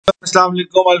Assalamu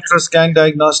alaikum. Ultrascan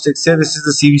Diagnostics here. This is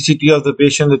the CBCT of the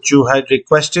patient that you had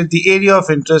requested. The area of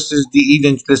interest is the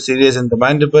edentulous areas in the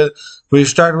mandible. We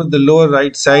start with the lower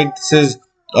right side. This is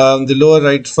the lower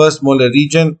right first molar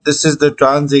region. This is the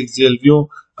transaxial view.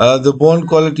 The bone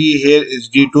quality here is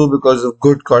D2 because of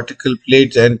good cortical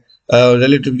plates and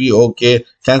relatively okay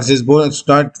cancellous bone. It's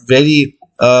not very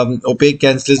opaque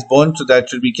cancellous bone, so that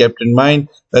should be kept in mind.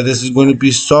 This is going to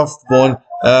be soft bone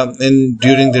in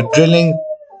during the drilling.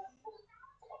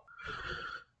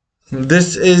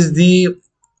 This is the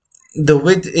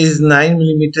width is 9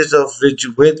 millimeters of ridge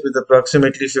width with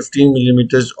approximately 15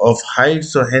 millimeters of height.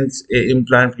 So hence a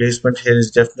implant placement here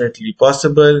is definitely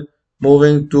possible.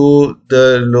 Moving to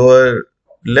the lower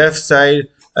left side,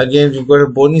 again we've got a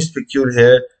bony spicule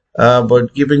here,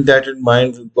 but keeping that in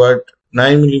mind, we've got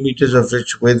 9 millimeters of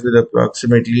ridge width with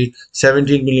approximately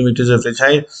 17 millimeters of ridge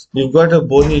height. We've got a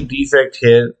bony defect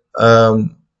here.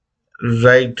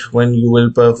 Right when you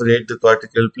will perforate the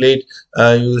cortical plate,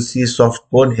 you will see soft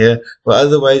bone here, but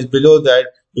otherwise below that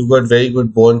you've got very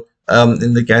good bone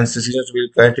in the cancer section. So we'll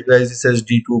categorize this as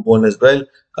D2 bone as well,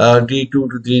 D2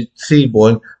 to D3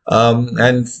 bone,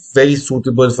 and very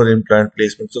suitable for implant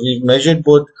placement. So we've measured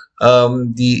both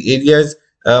the areas,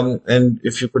 and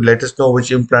if you could let us know which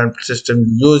implant system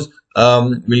you use,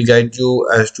 we'll guide you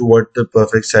as to what the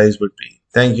perfect size would be.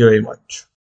 Thank you very much.